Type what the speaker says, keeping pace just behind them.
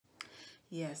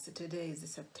Yes, today is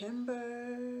September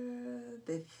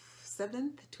the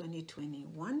 7th,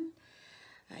 2021.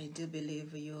 I do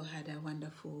believe you had a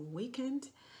wonderful weekend,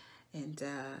 and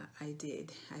I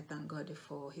did. I thank God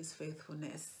for His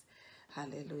faithfulness.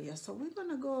 Hallelujah. So we're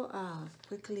going to go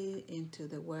quickly into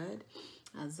the Word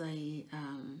as I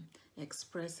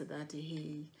express that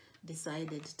He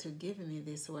decided to give me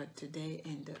this word today,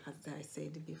 and as I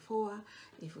said before,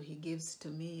 if He gives to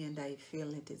me and I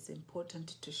feel it is important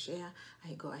to share,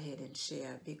 I go ahead and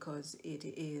share because it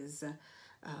is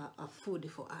a food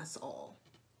for us all.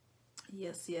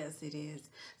 Yes, it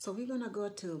is. So we're going to go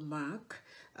to Mark,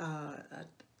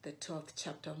 the 12th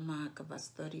chapter of Mark, verse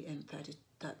 30 and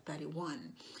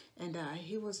 31. And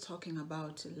he was talking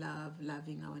about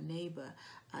loving our neighbor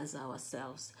as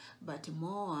ourselves. But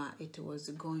more, it was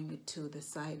going to the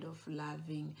side of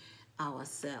loving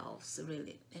ourselves,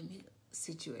 really. Let me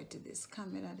situate this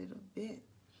camera a little bit.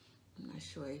 I'm not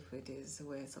sure if it is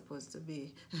where it's supposed to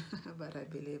be, but I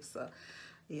believe so.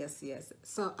 Yes.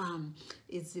 So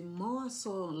it's more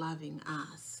so loving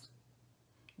us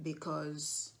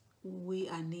because we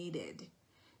are needed,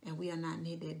 and we are not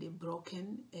needed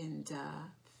broken and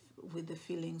with the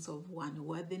feelings of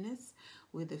unworthiness,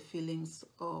 with the feelings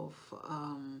of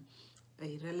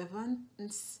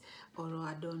irrelevance, or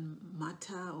I don't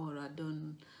matter, or I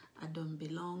don't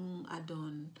belong, I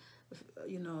don't,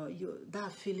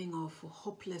 that feeling of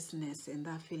hopelessness and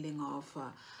that feeling of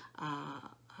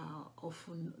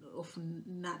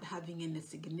not having any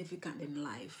significance in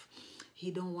life. He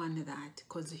don't want that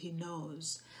because He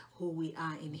knows who we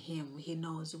are in Him. He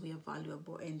knows we are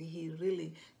valuable, and He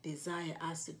really desires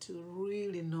us to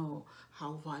really know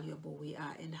how valuable we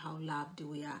are and how loved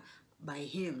we are by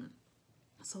Him.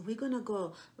 So we're going to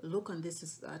go look on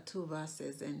these two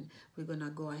verses, and we're going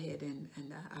to go ahead and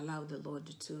allow the Lord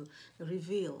to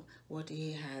reveal what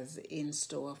He has in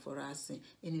store for us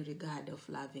in regard of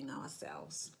loving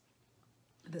ourselves.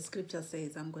 The scripture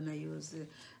says, I'm going to use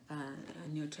a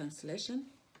new translation,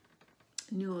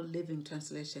 New Living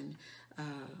Translation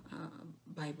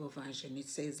Bible version. It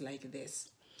says like this.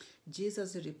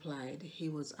 Jesus replied. He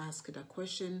was asked a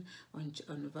question on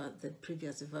the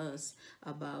previous verse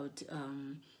about,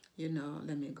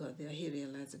 let me go there. He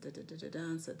realized the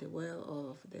answer, the well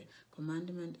of the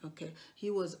commandment. Okay, he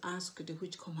was asked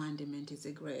which commandment is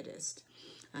the greatest.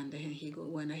 And then he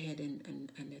went ahead and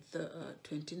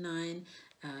 29,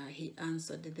 he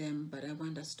answered them, but I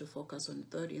want us to focus on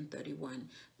 30 and 31.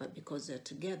 But because they're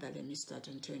together, let me start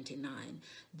on 29.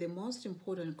 The most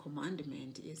important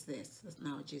commandment is this.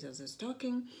 Now Jesus is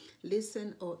talking.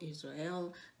 Listen, O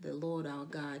Israel, the Lord our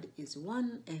God is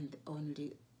one and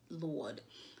only Lord.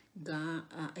 God,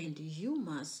 and you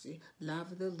must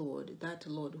love the Lord, that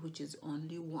Lord which is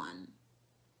only one.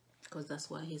 Because that's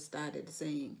why he started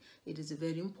saying it is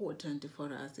very important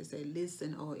for us to say,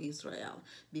 listen, O Israel.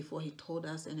 Before he told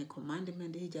us any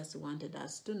commandment, he just wanted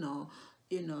us to know,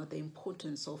 the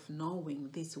importance of knowing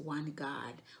this one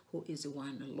God who is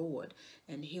one Lord.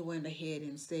 And he went ahead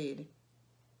and said,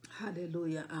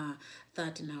 hallelujah,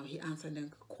 that now he answered the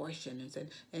question and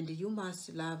said, and you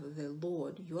must love the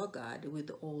Lord your God with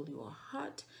all your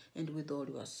heart and with all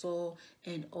your soul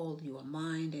and all your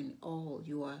mind and all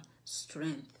your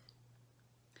strength.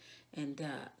 And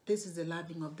this is the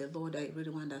loving of the Lord. I really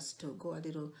want us to go a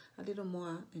little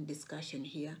more in discussion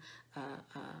here.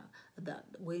 That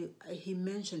way, he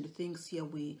mentioned things here,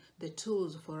 the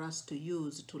tools for us to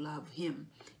use to love him.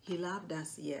 He loved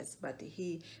us, yes, but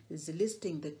he is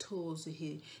listing the tools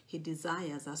he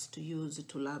desires us to use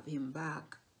to love him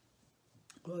back.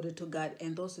 Glory to God.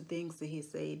 And those things he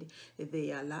said,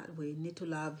 we need to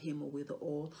love him with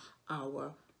all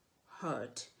our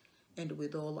heart and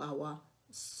with all our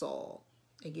soul.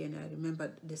 Again, I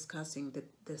remember discussing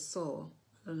the soul.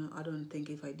 I don't think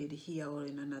if I did here or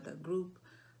in another group.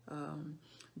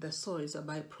 The soul is a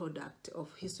byproduct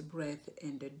of his breath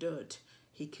and the dirt.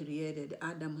 He created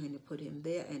Adam and he put him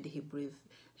there, and he breathed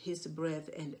his breath,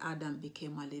 and Adam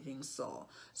became a living soul.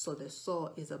 So the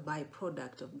soul is a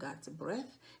byproduct of God's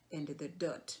breath and the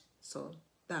dirt. So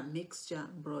that mixture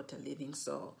brought a living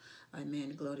soul.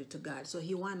 Amen. Glory to God. So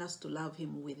he wants us to love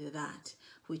him with that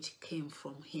which came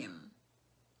from him.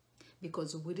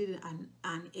 Because we didn't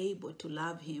unable to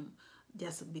love him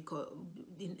just because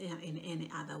in any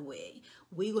other way.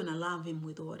 We're going to love him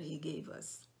with what he gave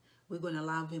us. We're going to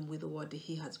love him with what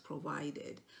he has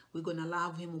provided. We're going to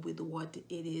love him with what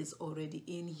it is already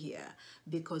in here,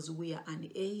 because we are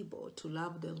unable to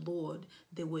love the Lord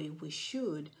the way we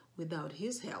should without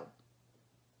his help.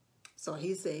 So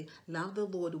he say, love the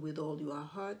Lord with all your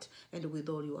heart and with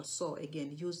all your soul.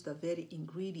 Again, use the very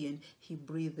ingredient he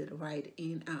breathed right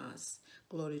in us.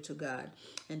 Glory to God.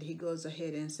 And he goes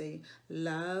ahead and say,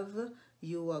 love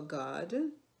your God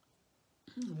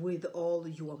with all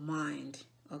your mind.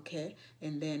 Okay,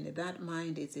 and then that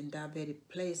mind is in that very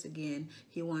place again.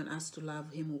 He wants us to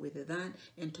love him with that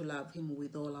and to love him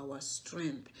with all our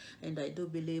strength. And I do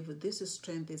believe this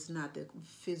strength is not the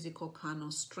physical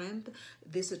carnal strength.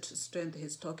 This strength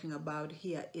he's talking about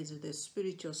here is the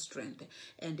spiritual strength.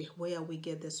 And where we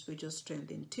get the spiritual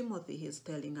strength in Timothy, he's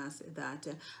telling us that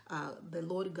the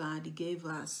Lord God gave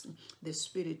us the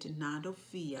spirit not of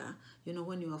fear. You know,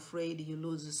 when you're afraid, you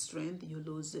lose strength, you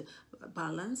lose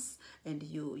balance, and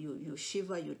you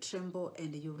shiver, you tremble,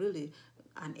 and you really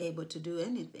unable to do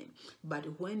anything.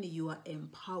 But when you are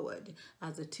empowered,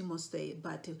 as Timothy said,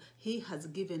 but he has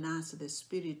given us the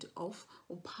spirit of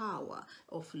power,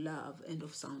 of love, and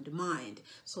of sound mind.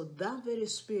 So that very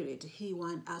spirit, he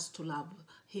wants us to love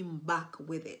him back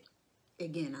with it.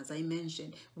 Again, as I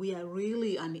mentioned, we are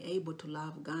really unable to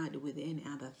love God with any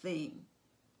other thing.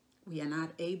 We are not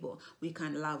able. We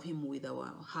can love him with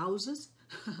our houses.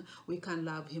 We can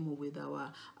love him with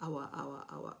our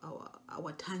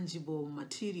tangible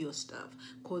material stuff,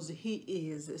 because he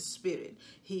is a spirit.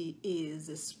 He is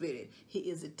a spirit. He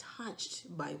is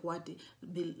touched by what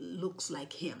looks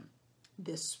like him,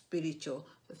 the spiritual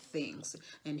things.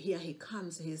 And here he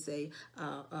comes, he say,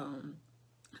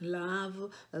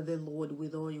 love the Lord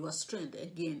with all your strength.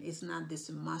 Again, it's not this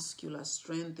muscular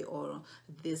strength or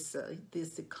this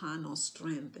carnal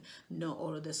strength, no,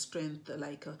 or the strength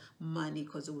like money,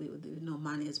 because we know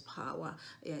money is power.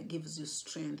 It gives you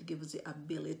strength, gives you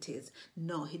abilities.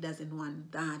 No, he doesn't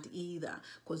want that either,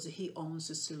 because he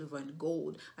owns silver and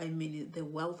gold. I mean, the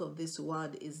wealth of this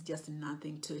world is just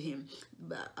nothing to him.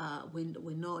 But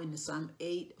we know in Psalm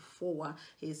 8:4,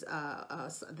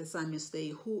 the psalmist say,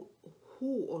 who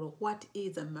or what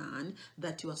is a man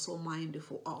that you are so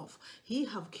mindful of? He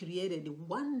have created a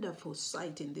wonderful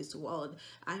sight in this world.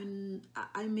 I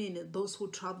mean, those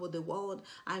who travel the world,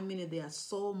 I mean, they are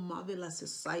so marvelous a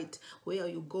sight where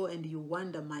you go and you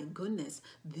wonder, my goodness,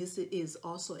 this is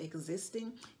also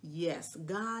existing. Yes,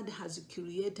 God has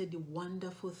created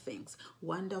wonderful things,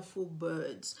 wonderful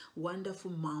birds,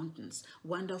 wonderful mountains,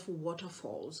 wonderful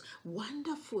waterfalls,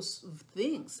 wonderful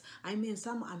things. I mean,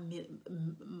 some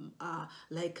are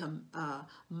like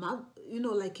you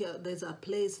know, like there's a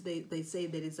place they say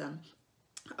there is a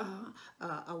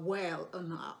well,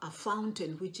 a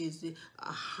fountain, which is a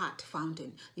hot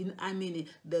fountain. I mean,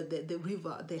 the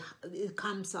river, it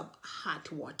comes up hot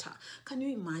water. Can you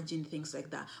imagine things like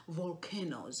that?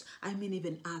 Volcanoes, I mean,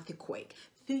 even earthquake.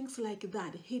 Things like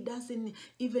that. He doesn't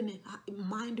even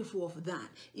mindful of that.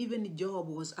 Even Job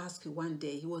was asked one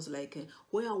day, he was like,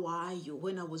 where were you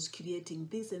when I was creating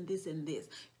this and this and this?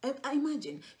 I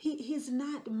imagine he's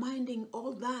not minding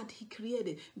all that he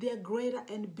created. They're greater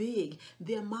and big.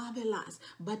 They're marvelous.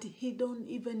 But he don't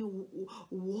even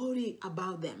worry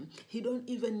about them. He don't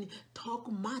even talk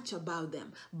much about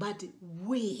them. But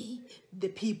we, the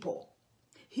people,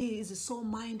 he is so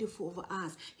mindful of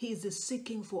us. He is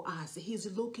seeking for us. He's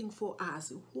looking for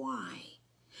us. Why?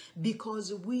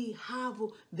 Because we have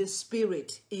the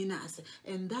spirit in us.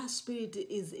 And that spirit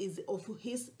is of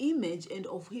his image and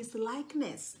of his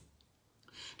likeness.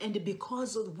 And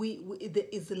because we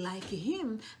is like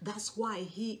him, that's why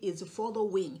he is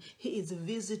following, he is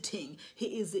visiting,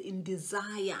 he is in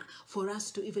desire for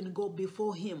us to even go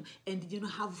before him and, you know,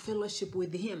 have fellowship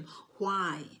with him.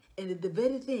 Why? And the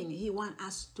very thing he wants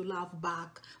us to love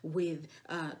back with,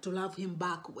 to love him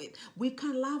back with. We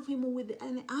can't love him with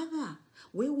any other.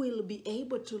 We will be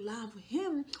able to love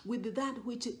him with that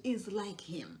which is like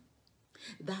him.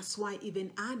 That's why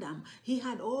even Adam, he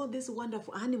had all these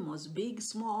wonderful animals, big,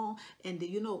 small, and,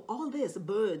 you know, all these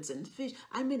birds and fish.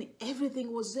 I mean,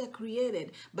 everything was there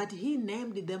created, but he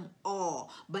named them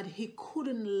all. But he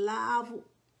couldn't love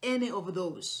any of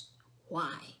those.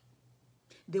 Why?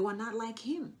 They were not like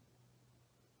him.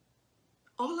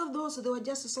 All of those, they were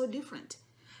just so different.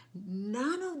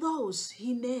 None of those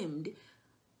he named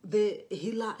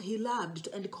he loved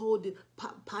and called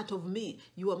part of me.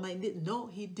 You are my. No,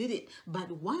 he didn't. But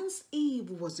once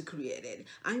Eve was created,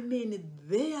 I mean,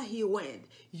 there he went.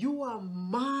 You are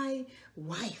my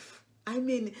wife. I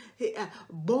mean,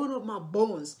 bone of my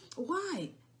bones. Why?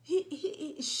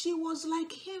 She was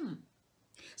like him.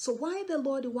 So why the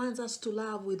Lord wants us to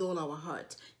love with all our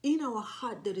heart? In our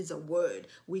heart there is a word.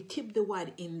 We keep the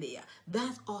word in there.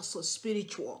 That's also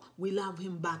spiritual. We love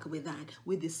him back with that,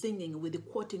 with the singing, with the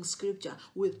quoting scripture,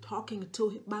 with talking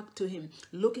back to him,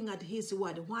 looking at his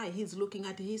word. Why? He's looking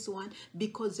at his word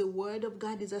because the word of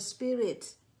God is a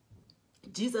spirit.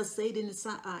 Jesus said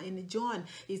in John,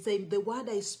 he said, the word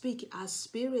I speak are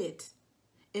spirit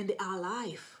and they are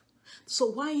life. So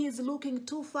why he's looking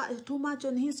too much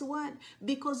on his word?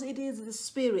 Because it is the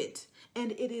spirit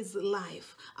and it is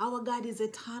life. Our God is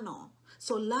eternal.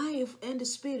 So life and the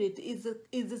spirit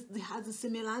has a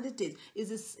similarity. Is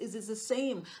the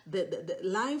same. The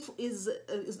life is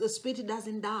the spirit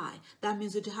doesn't die. That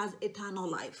means it has eternal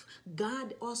life.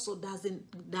 God also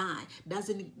doesn't die.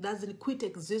 Doesn't quit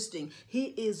existing. He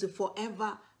is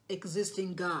forever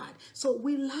existing God. So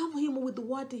we love him with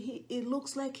what it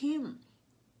looks like him.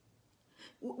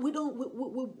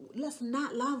 Let's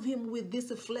not love him with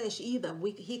this flesh either.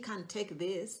 He can't take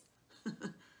this.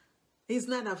 He's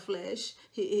not a flesh.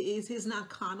 He's not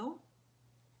carnal.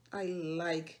 I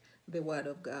like the word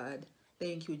of God.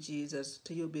 Thank you, Jesus.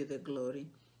 To you be the glory.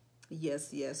 Yes,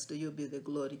 yes, to you be the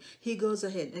glory. He goes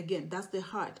ahead. Again, that's the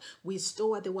heart. We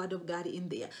store the word of God in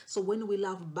there. So when we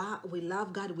love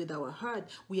God with our heart,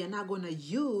 we are not going to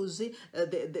use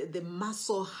the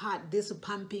muscle heart, this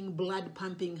pumping, blood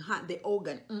pumping heart, the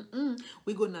organ.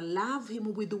 We're going to love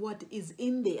him with what is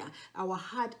in there. Our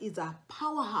heart is a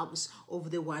powerhouse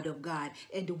of the word of God.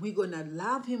 And we're going to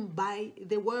love him by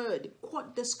the word.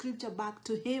 Quote the scripture back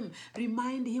to him.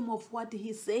 Remind him of what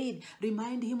he said.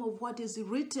 Remind him of what is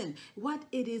written. What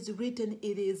it is written,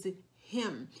 it is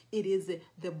him. It is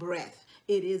the breath.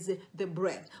 It is the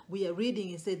breath. We are reading,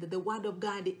 it said that the word of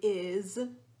God is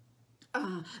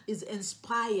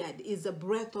inspired, is the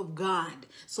breath of God.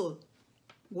 So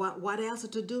what else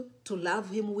to do? To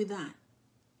love him with that.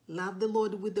 Love the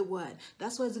Lord with the word.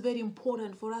 That's why it's very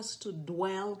important for us to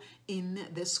dwell in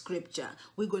the scripture.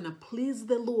 We're going to please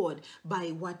the Lord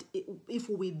by if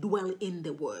we dwell in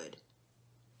the word.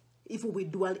 If we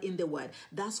dwell in the word.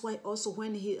 That's why also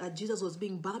when Jesus was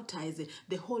being baptized,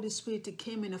 the Holy Spirit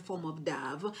came in a form of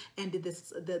dove, and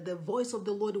the voice of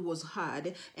the Lord was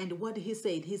heard. And what he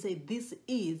said, this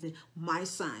is my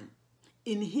son.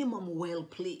 In him I'm well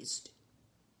pleased.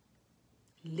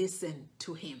 Listen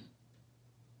to him.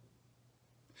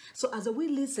 So as we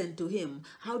listen to him,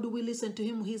 how do we listen to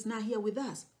him? He's not here with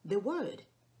us. The word.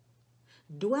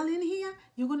 Dwell in here,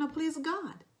 you're going to please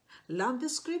God. Love the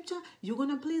scripture, you're going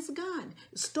to please God.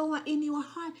 Store in your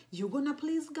heart, you're going to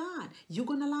please God. You're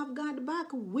going to love God back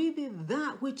with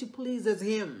that which pleases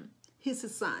him. His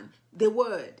son, the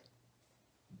word.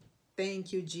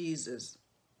 Thank you, Jesus.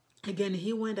 Again,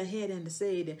 he went ahead and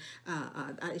said,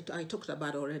 I talked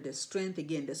about already the strength.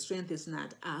 Again, the strength is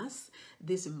not us.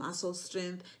 This muscle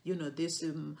strength, this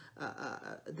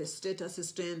the status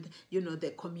strength,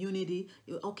 the community.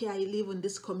 Okay, I live in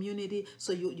this community,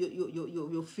 so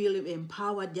you feel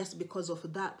empowered just because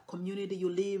of that community you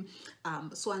live.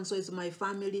 So and so is my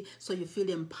family, so you feel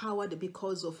empowered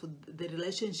because of the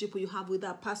relationship you have with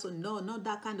that person. No, not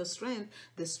that kind of strength.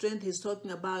 The strength he's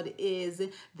talking about is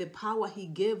the power he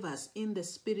gave us in the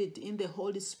Spirit, in the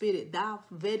Holy Spirit, that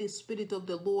very Spirit of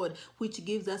the Lord, which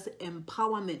gives us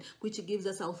empowerment, which gives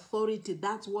us authority.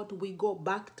 That's what we go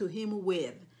back to him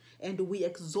with. And we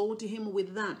exalt him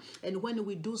with that. And when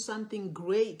we do something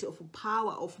great, of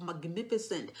power, of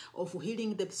magnificent, of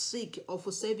healing the sick,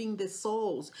 of saving the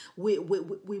souls, we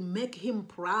make him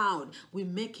proud. We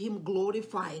make him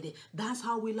glorified. That's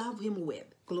how we love him with.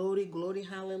 Glory, glory,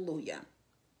 hallelujah.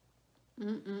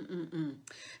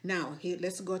 Now,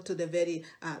 let's go to the very,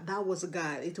 that was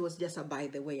God. It was just a by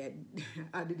the way.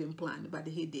 I didn't plan, but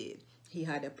he did. He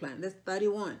had a plan. That's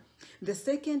 31. The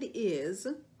second is,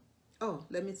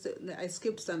 let me say, I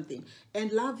skipped something.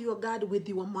 And love your God with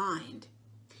your mind.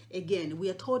 Again, we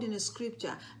are told in the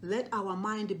scripture, let our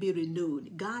mind be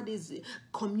renewed. God is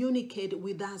communicated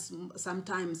with us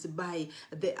sometimes by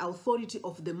the authority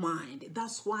of the mind.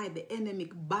 That's why the enemy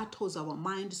battles our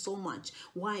mind so much.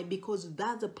 Why? Because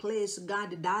that's the place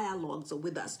God dialogues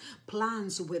with us,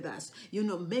 plans with us,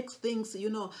 makes things,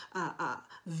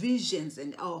 visions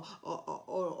and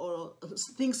or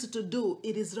things to do.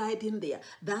 It is right in there.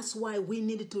 That's why we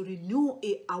need to renew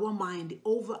our mind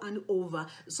over and over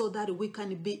so that we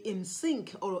can be in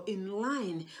sync or in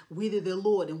line with the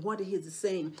Lord and what he's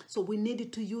saying. So we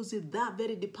needed to use that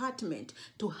very department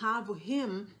to have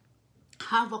him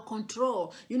have a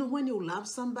control. You know, when you love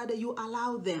somebody, you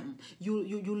allow them.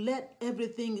 You let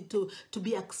everything to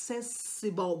be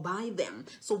accessible by them.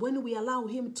 So when we allow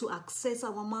him to access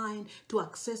our mind, to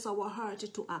access our heart,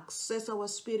 to access our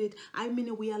spirit, I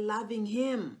mean, we are loving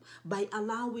him by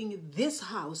allowing this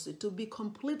house to be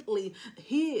completely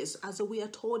his, as we are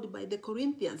told by the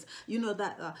Corinthians. You know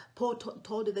that Paul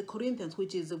told the Corinthians,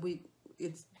 which is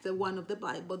it's the one of the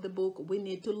Bible, the book we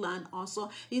need to learn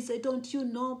also. He said, don't you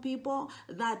know, people,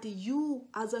 that you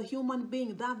as a human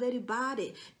being, that very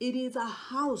body, it is a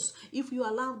house. If you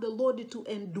allow the Lord to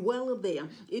indwell there,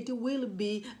 it will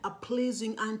be a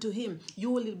pleasing unto him.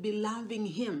 You will be loving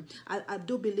him. I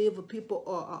do believe people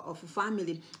of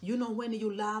family, you know, when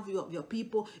you love your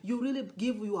people, you really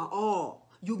give your all.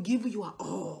 You give your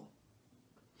all.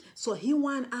 So he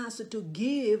wants us to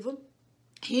give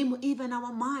him even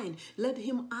our mind. Let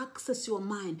him access your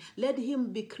mind. Let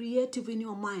him be creative in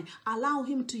your mind. Allow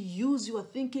him to use your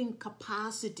thinking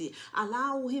capacity.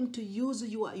 Allow him to use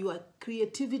your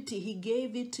creativity. He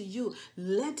gave it to you.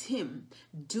 Let him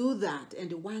do that.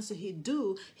 And once he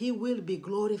do, he will be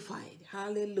glorified.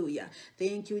 Hallelujah.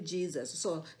 Thank you, Jesus.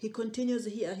 So he continues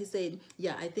here. He said,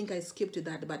 yeah, I think I skipped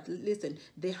that, but listen,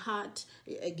 the heart,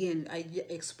 again, I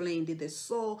explained the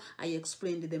soul, I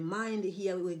explained the mind.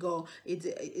 Here we go.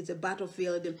 It's a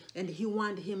battlefield, and he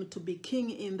wants him to be king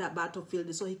in that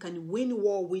battlefield so he can win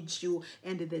war with you,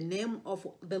 and the name of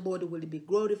the Lord will be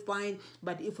glorified.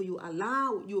 But if you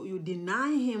allow, you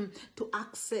deny him to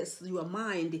access your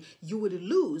mind, you will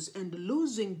lose. And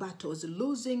losing battles,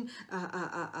 losing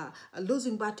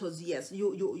battles, yes,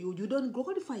 you don't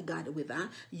glorify God with that.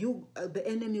 The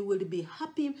enemy will be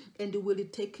happy and will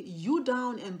take you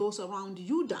down and those around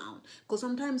you down. Because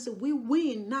sometimes we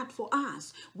win not for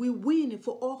us, we win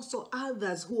for also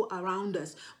others who are around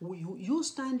us. You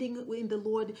standing in the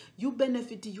Lord, you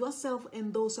benefit yourself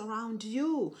and those around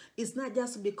you. It's not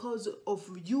just because of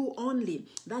you only.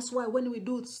 That's why when we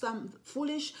do some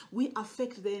foolish, we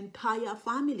affect the entire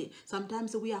family.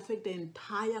 Sometimes we affect the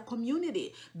entire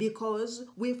community because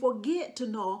we forget to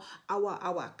know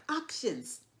our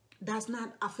actions does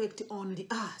not affect only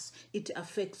us. It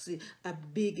affects a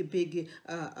big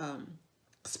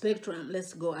spectrum.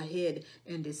 Let's go ahead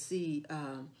and see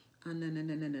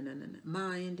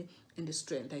mind and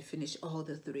strength. I finish all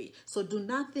the three. So do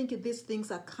not think these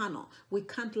things are carnal. We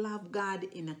can't love God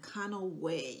in a carnal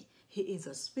way. He is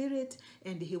a spirit,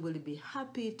 and he will be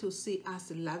happy to see us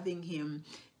loving him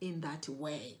in that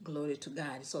way. Glory to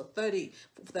God. So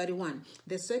 31.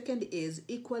 The second is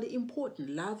equally important.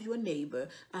 Love your neighbor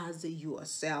as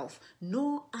yourself.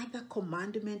 No other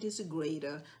commandment is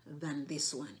greater than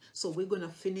this one. So we're going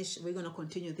to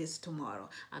continue this tomorrow.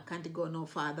 I can't go no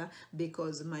further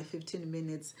because my 15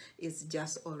 minutes is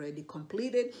just already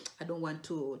completed. I don't want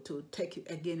to take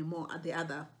again more at the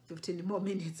other 15 more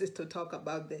minutes to talk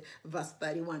about the verse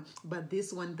 31. But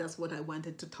this one, that's what I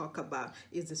wanted to talk about.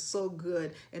 It's so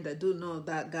good. And I do know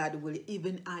that God will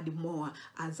even add more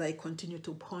as I continue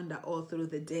to ponder all through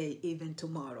the day, even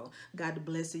tomorrow. God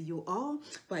bless you all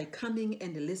by coming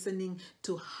and listening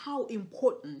to how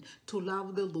important to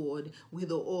love the Lord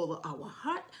with all our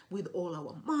heart, with all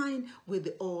our mind, with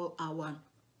all our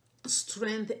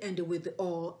strength, and with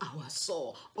all our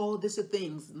soul. All these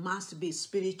things must be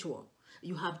spiritual.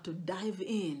 You have to dive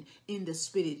in the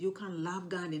spirit. You can't love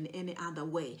God in any other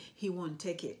way. He won't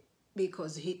take it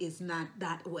because he is not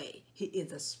that way. He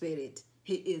is a spirit.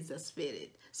 He is a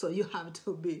spirit. So you have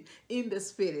to be in the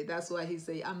spirit. That's why he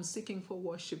say, I'm seeking for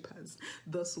worshipers.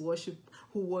 Those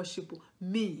who worship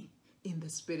me in the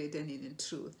spirit and in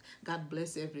truth. God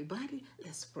bless everybody.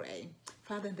 Let's pray.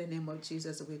 Father, in the name of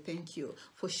Jesus, we thank you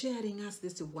for sharing us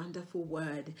this wonderful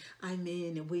word. I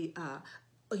mean, we are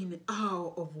in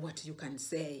awe of what you can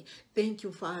say. Thank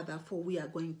you, Father, for we are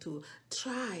going to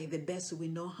try the best we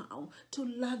know how to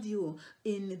love you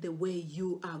in the way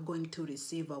you are going to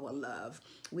receive our love.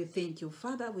 We thank you,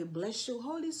 Father. We bless you,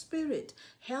 Holy Spirit.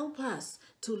 Help us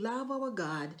to love our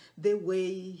God the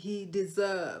way he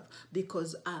deserves,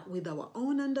 because with our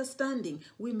own understanding,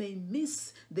 we may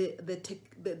miss the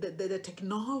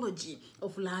technology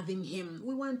of loving him.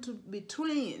 We want to be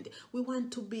trained. We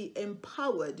want to be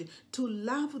empowered to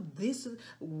love this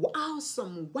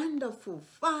awesome, wonderful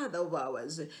Father of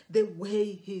ours the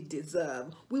way he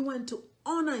deserves. We want to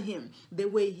honor him the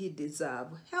way he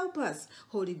deserves. Help us,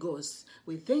 Holy Ghost.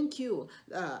 We thank you,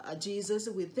 Jesus.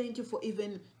 We thank you for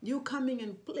even you coming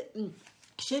and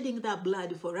shedding that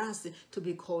blood for us to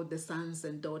be called the sons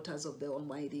and daughters of the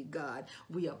Almighty God.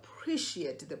 We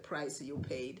appreciate the price you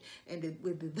paid. And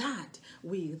with that,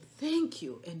 we thank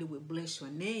you and we bless your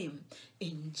name.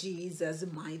 In Jesus'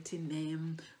 mighty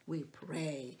name, we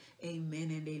pray.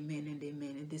 Amen and amen and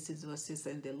amen. And this is your sister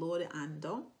in the Lord,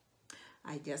 Ando.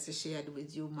 I just shared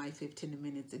with you my 15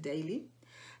 minutes daily.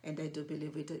 And I do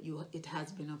believe it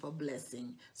has been of a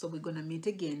blessing. So we're going to meet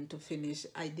again to finish.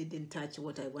 I didn't touch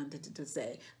what I wanted to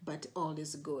say, but all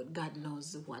is good. God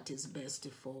knows what is best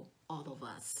for all of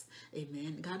us.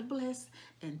 Amen. God bless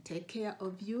and take care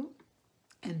of you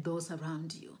and those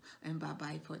around you. And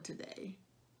bye-bye for today.